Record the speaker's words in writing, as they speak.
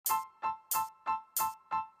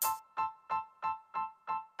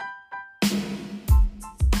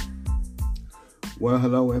Well,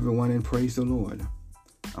 hello everyone and praise the Lord.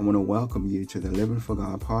 I want to welcome you to the Living for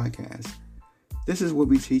God podcast. This is where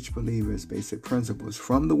we teach believers basic principles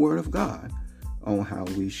from the Word of God on how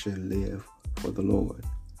we should live for the Lord.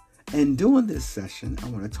 And during this session, I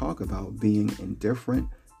want to talk about being indifferent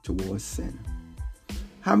towards sin.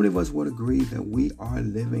 How many of us would agree that we are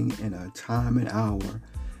living in a time and hour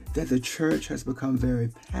that the church has become very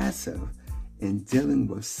passive in dealing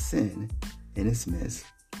with sin in its midst?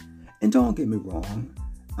 And don't get me wrong,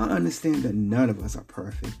 I understand that none of us are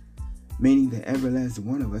perfect, meaning that every last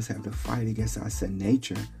one of us have to fight against our sin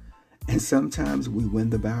nature, and sometimes we win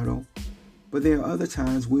the battle, but there are other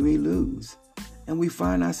times we may lose, and we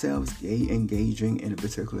find ourselves engaging in a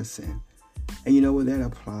particular sin. And you know what? That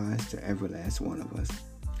applies to every last one of us.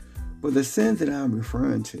 But the sin that I'm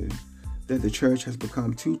referring to, that the church has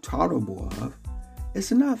become too tolerable of,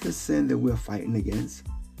 it's not the sin that we're fighting against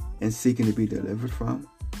and seeking to be delivered from,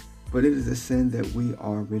 but it is a sin that we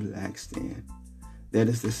are relaxed in. That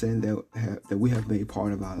is the sin that we have made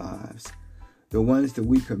part of our lives. The ones that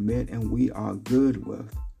we commit and we are good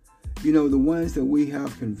with. You know, the ones that we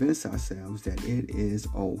have convinced ourselves that it is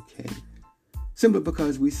okay. Simply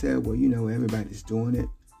because we said, well, you know, everybody's doing it.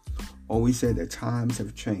 Or we said that times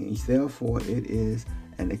have changed. Therefore, it is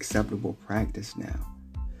an acceptable practice now.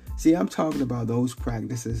 See, I'm talking about those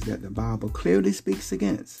practices that the Bible clearly speaks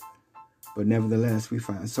against, but nevertheless we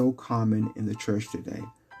find so common in the church today,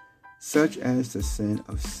 such as the sin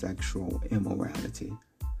of sexual immorality,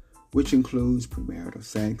 which includes premarital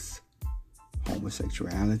sex,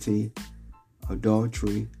 homosexuality,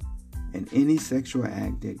 adultery, and any sexual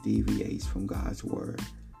act that deviates from God's word.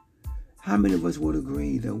 How many of us would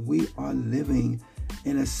agree that we are living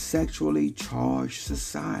in a sexually charged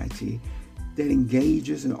society that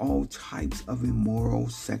engages in all types of immoral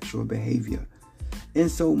sexual behavior, in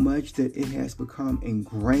so much that it has become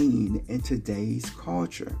ingrained in today's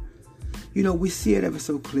culture? You know, we see it ever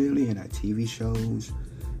so clearly in our TV shows,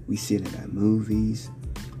 we see it in our movies,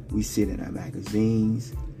 we see it in our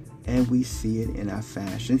magazines, and we see it in our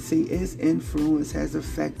fashion. See, its influence has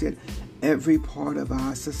affected every part of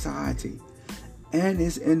our society, and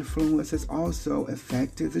its influence has also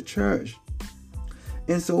affected the church,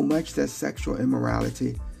 in so much that sexual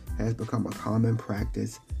immorality has become a common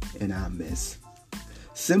practice in our midst.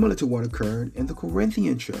 Similar to what occurred in the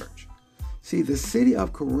Corinthian church. See, the city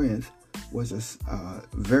of Corinth was a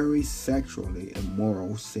very sexually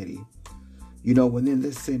immoral city. You know, within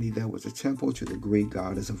this city, there was a temple to the Greek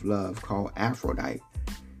goddess of love called Aphrodite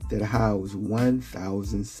that housed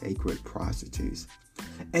 1,000 sacred prostitutes.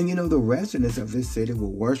 And you know, the residents of this city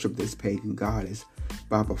will worship this pagan goddess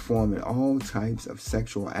by performing all types of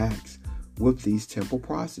sexual acts with these temple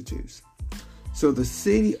prostitutes. So the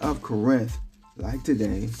city of Corinth, like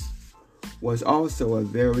today, was also a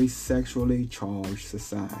very sexually charged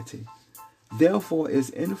society. Therefore, its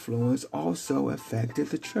influence also affected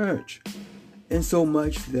the church, in so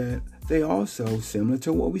much that they also, similar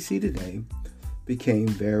to what we see today, became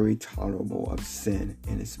very tolerable of sin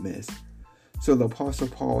in its midst. So the Apostle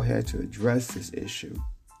Paul had to address this issue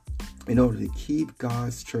in order to keep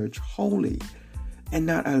God's church holy and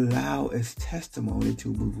not allow its testimony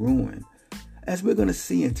to be ruined, as we're going to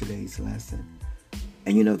see in today's lesson.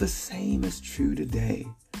 And you know, the same is true today.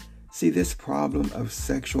 See, this problem of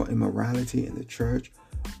sexual immorality in the church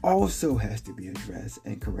also has to be addressed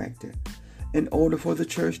and corrected in order for the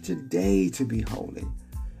church today to be holy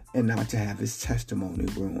and not to have its testimony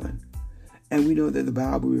ruined. And we know that the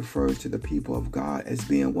Bible refers to the people of God as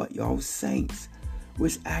being what, y'all? Saints,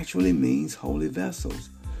 which actually means holy vessels,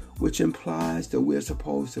 which implies that we're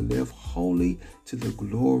supposed to live holy to the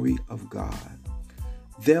glory of God.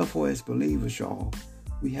 Therefore, as believers, y'all,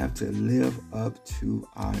 we have to live up to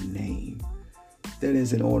our name. That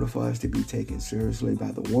is, in order for us to be taken seriously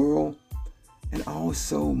by the world, and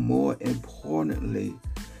also, more importantly,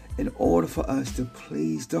 in order for us to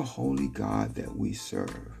please the holy God that we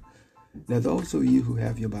serve. Now, those of you who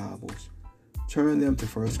have your Bibles, turn them to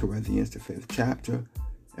 1 Corinthians, the 5th chapter,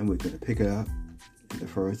 and we're going to pick it up in the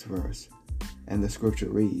first verse. And the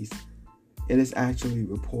scripture reads, "It is actually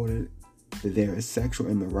reported that there is sexual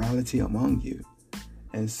immorality among you,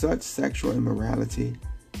 and such sexual immorality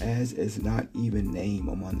as is not even named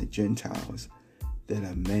among the Gentiles, that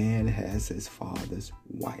a man has his father's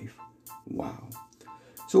wife." Wow.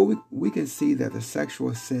 So we can see that the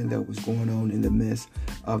sexual sin that was going on in the midst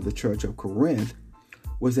of the church of Corinth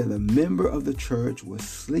was that a member of the church was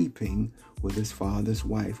sleeping with his father's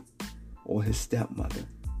wife or his stepmother.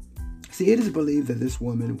 See, it is believed that this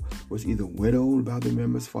woman was either widowed by the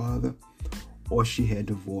member's father or she had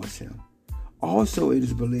divorced him. Also, it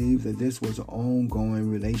is believed that this was an ongoing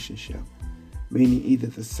relationship meaning either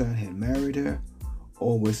the son had married her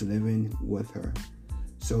or was living with her.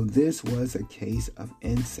 So this was a case of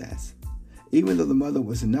incest. Even though the mother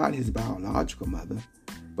was not his biological mother,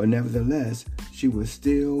 but nevertheless, she was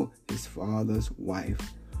still his father's wife,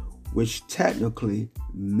 which technically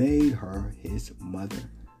made her his mother.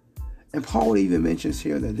 And Paul even mentions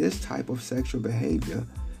here that this type of sexual behavior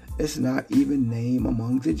is not even named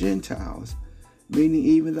among the Gentiles, meaning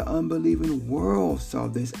even the unbelieving world saw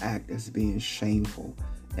this act as being shameful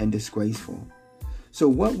and disgraceful. So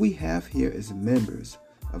what we have here is members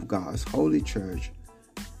of God's holy church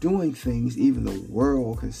doing things even the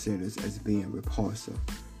world considers as being repulsive.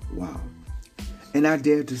 Wow. And I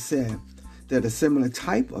dare to say that a similar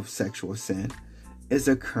type of sexual sin is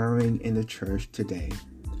occurring in the church today.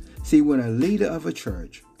 See, when a leader of a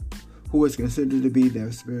church, who is considered to be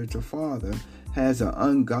their spiritual father, has an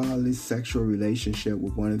ungodly sexual relationship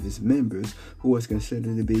with one of his members, who is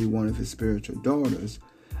considered to be one of his spiritual daughters,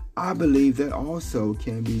 I believe that also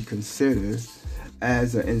can be considered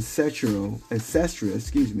as an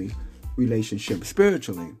incestuous relationship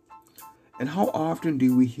spiritually. And how often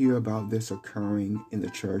do we hear about this occurring in the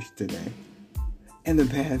church today? And the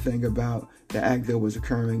bad thing about the act that was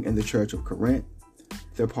occurring in the church of Corinth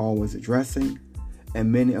that Paul was addressing,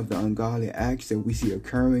 and many of the ungodly acts that we see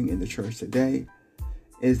occurring in the church today,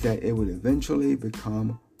 is that it would eventually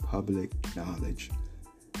become public knowledge,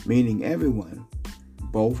 meaning everyone,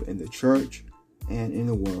 both in the church and in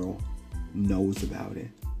the world, knows about it.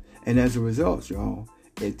 And as a result, y'all,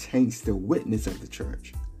 it taints the witness of the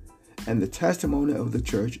church. And the testimony of the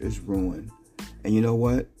church is ruined. And you know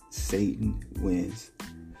what? Satan wins.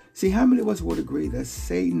 See, how many of us would agree that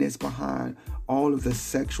Satan is behind all of the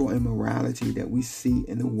sexual immorality that we see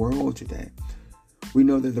in the world today? We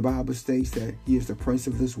know that the Bible states that he is the prince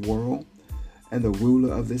of this world and the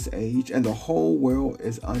ruler of this age, and the whole world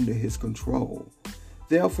is under his control.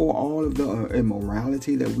 Therefore, all of the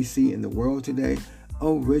immorality that we see in the world today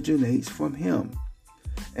originates from him.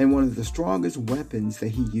 And one of the strongest weapons that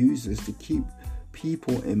he uses to keep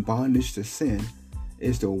people in bondage to sin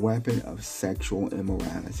is the weapon of sexual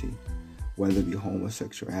immorality, whether it be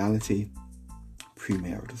homosexuality,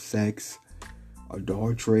 premarital sex,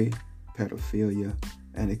 adultery, pedophilia,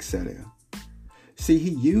 and etc. See, he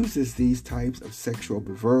uses these types of sexual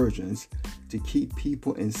perversions to keep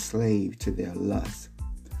people enslaved to their lust.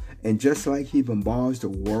 And just like he bombards the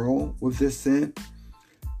world with this sin,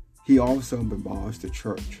 he also bombards the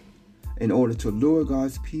church in order to lure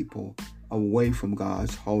God's people away from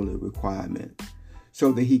God's holy requirement,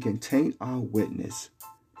 so that he can taint our witness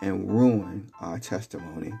and ruin our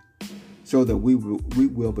testimony, so that we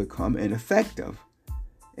will become ineffective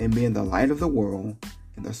in being the light of the world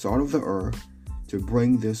and the salt of the earth to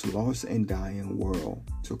bring this lost and dying world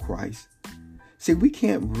to Christ. See, we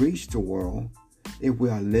can't reach the world if we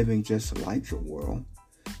are living just like the world.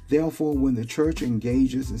 Therefore, when the church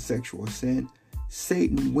engages in sexual sin,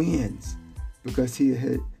 Satan wins because he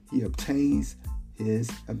obtains his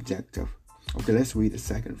objective. Okay, let's read the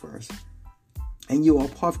second verse. And you are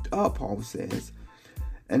puffed up, Paul says,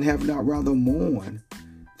 and have not rather mourned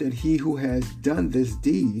that he who has done this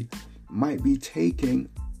deed might be taken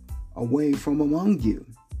away from among you.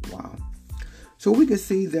 Wow. So we can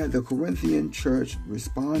see that the Corinthian church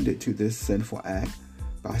responded to this sinful act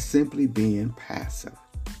by simply being passive.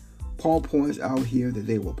 Paul points out here that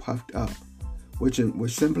they were puffed up, which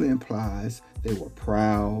simply implies they were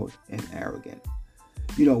proud and arrogant.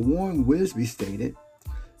 Warren Wiersbe stated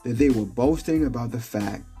that they were boasting about the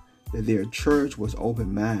fact that their church was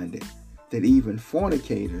open-minded, that even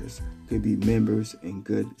fornicators could be members in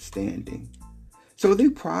good standing. So they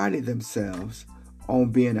prided themselves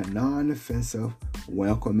on being a non-offensive,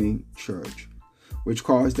 welcoming church, which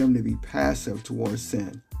caused them to be passive towards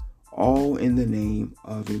sin, all in the name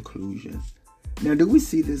of inclusion. Now, do we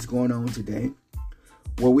see this going on today,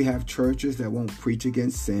 where we have churches that won't preach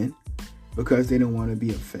against sin because they don't want to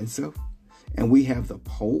be offensive, and we have the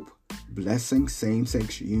Pope blessing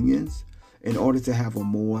same-sex unions in order to have a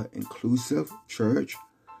more inclusive church?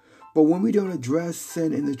 But when we don't address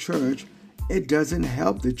sin in the church, it doesn't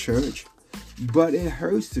help the church, but it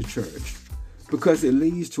hurts the church, because it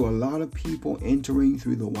leads to a lot of people entering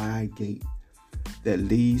through the wide gate that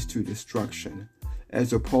leads to destruction,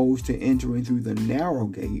 as opposed to entering through the narrow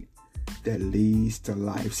gate that leads to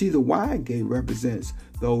life. See, the wide gate represents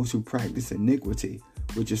those who practice iniquity,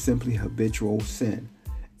 which is simply habitual sin.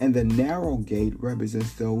 And the narrow gate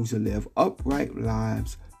represents those who live upright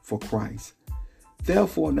lives for Christ.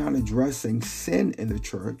 Therefore, not addressing sin in the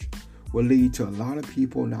church will lead to a lot of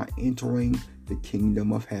people not entering the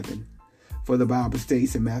kingdom of heaven. For the Bible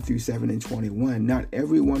states in Matthew 7:21, not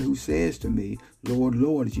everyone who says to me, Lord,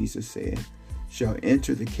 Lord, Jesus said, shall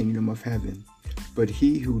enter the kingdom of heaven, but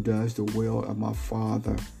he who does the will of my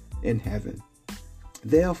Father in heaven.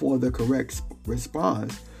 Therefore, the correct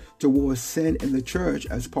response towards sin in the church,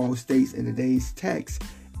 as Paul states in today's text,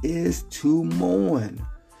 is to mourn.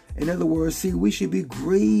 In other words, see, we should be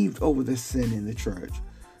grieved over the sin in the church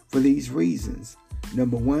for these reasons.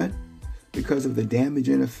 Number one, because of the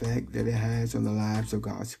damaging effect that it has on the lives of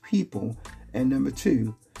God's people. And number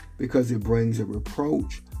two, because it brings a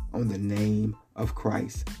reproach on the name of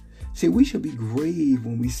Christ. See, we should be grieved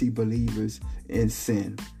when we see believers in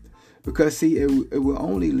sin. Because, see, it will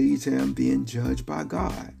only lead to them being judged by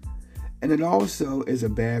God. And it also is a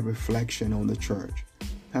bad reflection on the church.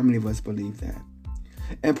 How many of us believe that?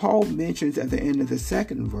 And Paul mentions at the end of the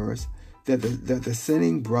second verse that the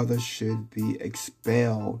sinning brother should be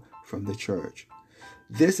expelled from the church.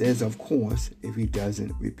 This is, of course, if he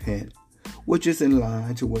doesn't repent, which is in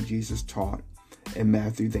line to what Jesus taught in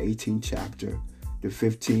Matthew, the 18th chapter, the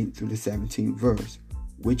 15th through the 17th verse,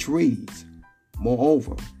 which reads,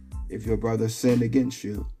 Moreover, if your brother sinned against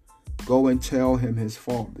you, go and tell him his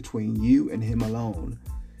fault between you and him alone.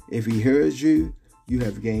 If he hears you, you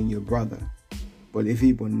have gained your brother. But if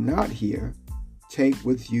he will not hear, take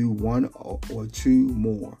with you one or two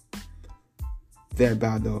more, that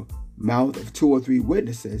by the mouth of 2 or 3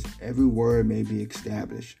 witnesses, every word may be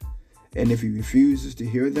established. And if he refuses to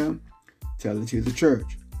hear them, tell it to the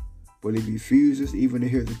church. But if he refuses even to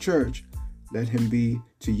hear the church, let him be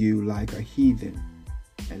to you like a heathen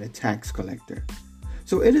and a tax collector.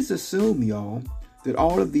 So it is assumed, y'all, that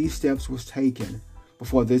all of these steps was taken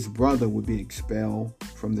before this brother would be expelled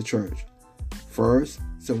from the church. First,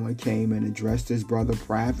 someone came and addressed his brother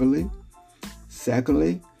privately.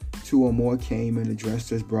 Secondly, 2 or more came and addressed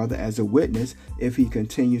his brother as a witness if he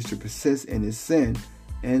continues to persist in his sin.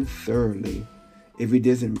 And thirdly, if he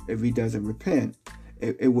doesn't repent,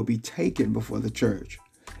 it will be taken before the church.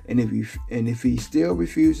 And if he still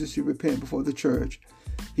refuses to repent before the church,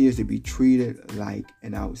 he is to be treated like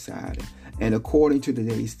an outsider. And according to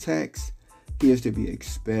today's text, he is to be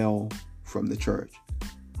expelled from the church.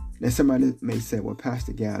 Now, somebody may say, well,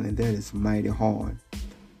 Pastor Gallon, that is mighty hard.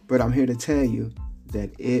 But I'm here to tell you that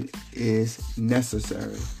it is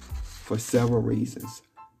necessary for several reasons.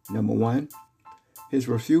 Number one, his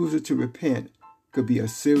refusal to repent could be a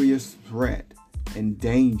serious threat and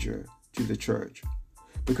danger to the church.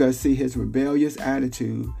 Because, see, his rebellious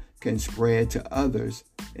attitude can spread to others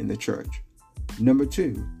in the church. Number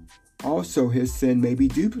two, also his sin may be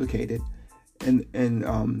duplicated in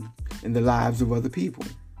the lives of other people.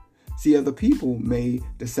 See, other people may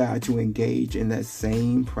decide to engage in that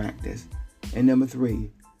same practice. And number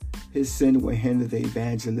three, his sin will hinder the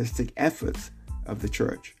evangelistic efforts of the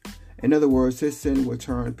church. In other words, his sin will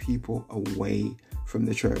turn people away from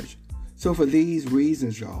the church. So for these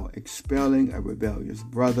reasons, y'all, expelling a rebellious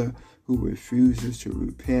brother who refuses to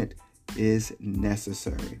repent is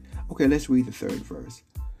necessary. Okay, let's read the third verse.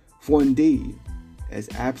 For indeed, as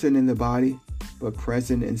absent in the body, but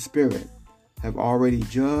present in spirit, have already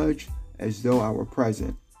judged as though I were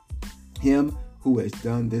present, him who has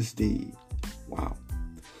done this deed. Wow.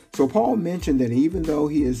 So Paul mentioned that even though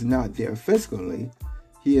he is not there physically,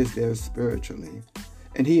 he is there spiritually.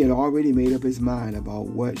 And he had already made up his mind about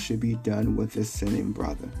what should be done with this sinning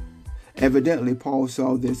brother. Evidently, Paul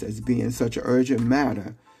saw this as being such an urgent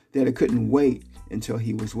matter that it couldn't wait until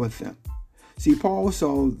he was with them. See, Paul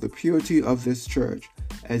saw the purity of this church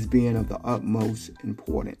as being of the utmost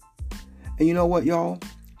importance. And you know what, y'all?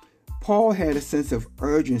 Paul had a sense of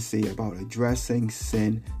urgency about addressing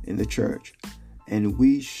sin in the church. And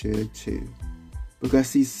we should too. Because,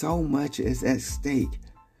 see, so much is at stake,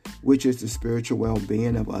 which is the spiritual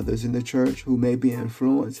well-being of others in the church who may be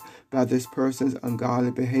influenced by this person's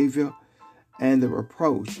ungodly behavior and the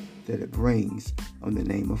reproach that it brings on the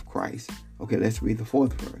name of Christ. Okay, let's read the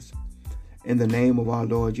fourth verse. In the name of our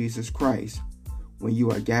Lord Jesus Christ, when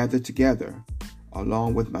you are gathered together,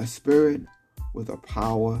 along with my spirit, with the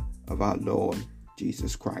power of our Lord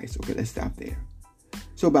Jesus Christ. Okay, let's stop there.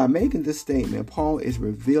 So by making this statement, Paul is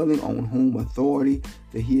revealing on whom authority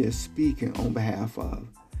that he is speaking on behalf of.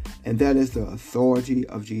 And that is the authority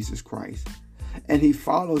of Jesus Christ. And he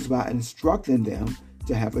follows by instructing them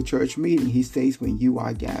to have a church meeting. He states when you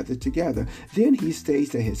are gathered together. Then he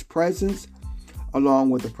states that his presence,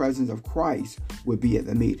 along with the presence of Christ, would be at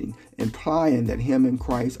the meeting, implying that him and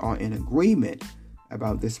Christ are in agreement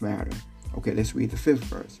about this matter. Okay, let's read the fifth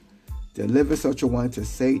verse. Deliver such a one to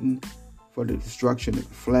Satan for the destruction of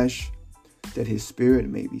the flesh, that his spirit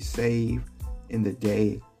may be saved in the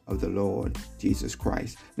day of the Lord Jesus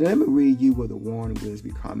Christ. Now let me read you what the Warren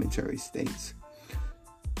Wiersbe commentary states.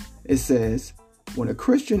 It says, when a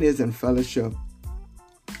Christian is in fellowship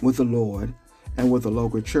with the Lord and with the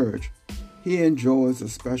local church, he enjoys a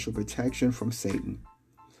special protection from Satan.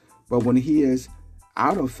 But when he is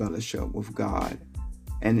out of fellowship with God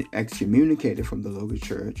and excommunicated from the local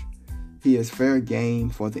church, he is fair game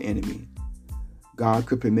for the enemy. God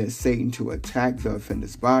could permit Satan to attack the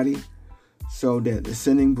offender's body so that the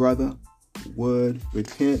sinning brother would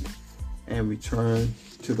repent and return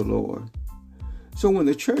to the Lord. So when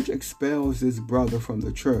the church expels this brother from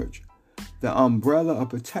the church, the umbrella of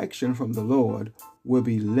protection from the Lord will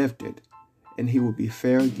be lifted, and he will be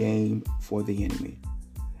fair game for the enemy.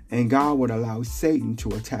 And God would allow Satan to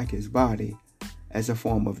attack his body as a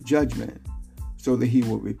form of judgment, so that he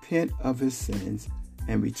will repent of his sins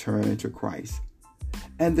and return to Christ.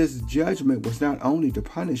 And this judgment was not only to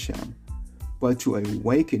punish him, but to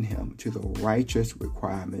awaken him to the righteous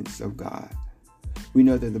requirements of God. We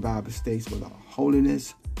know that the Bible states, without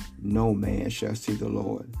holiness, no man shall see the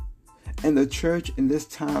Lord. And the church in this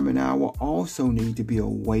time and hour also need to be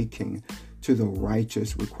awakened to the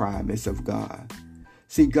righteous requirements of God.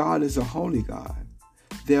 See, God is a holy God.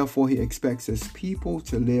 Therefore, he expects his people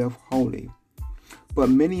to live holy. But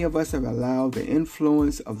many of us have allowed the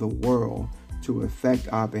influence of the world to affect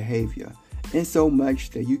our behavior, in so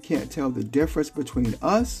much that you can't tell the difference between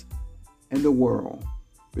us and the world,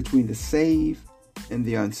 between the saved and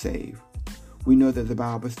the unsaved. We know that the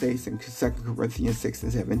Bible states in 2 Corinthians 6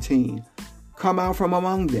 and 17, come out from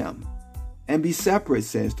among them and be separate,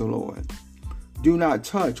 says the Lord. Do not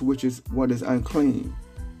touch what is unclean,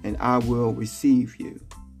 and I will receive you.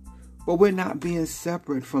 But we're not being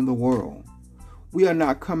separate from the world. We are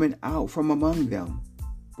not coming out from among them,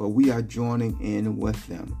 but we are joining in with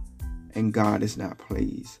them, and God is not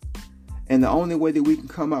pleased. And the only way that we can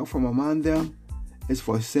come out from among them is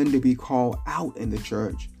for sin to be called out in the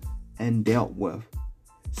church and dealt with.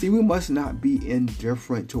 See, we must not be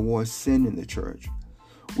indifferent towards sin in the church.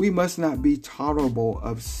 We must not be tolerable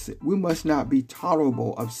of sin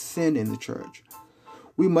in the church.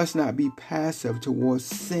 We must not be passive towards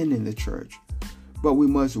sin in the church, but we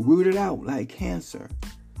must root it out like cancer,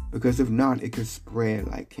 because if not, it could spread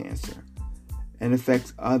like cancer and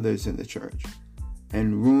affect others in the church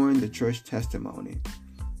and ruin the church testimony.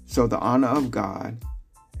 So the honor of God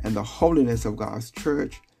and the holiness of God's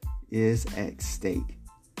church is at stake.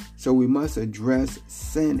 So we must address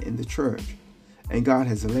sin in the church, and God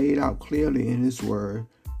has laid out clearly in his word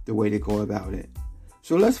the way to go about it.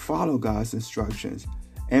 So let's follow God's instructions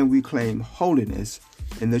and reclaim holiness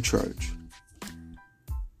in the church.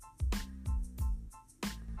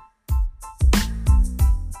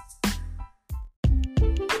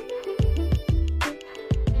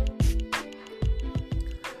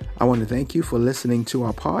 I want to thank you for listening to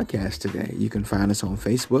our podcast today. You can find us on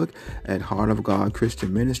Facebook at Heart of God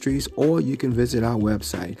Christian Ministries, or you can visit our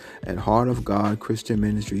website at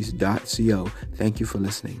heartofgodchristianministries.co. Thank you for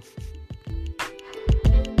listening.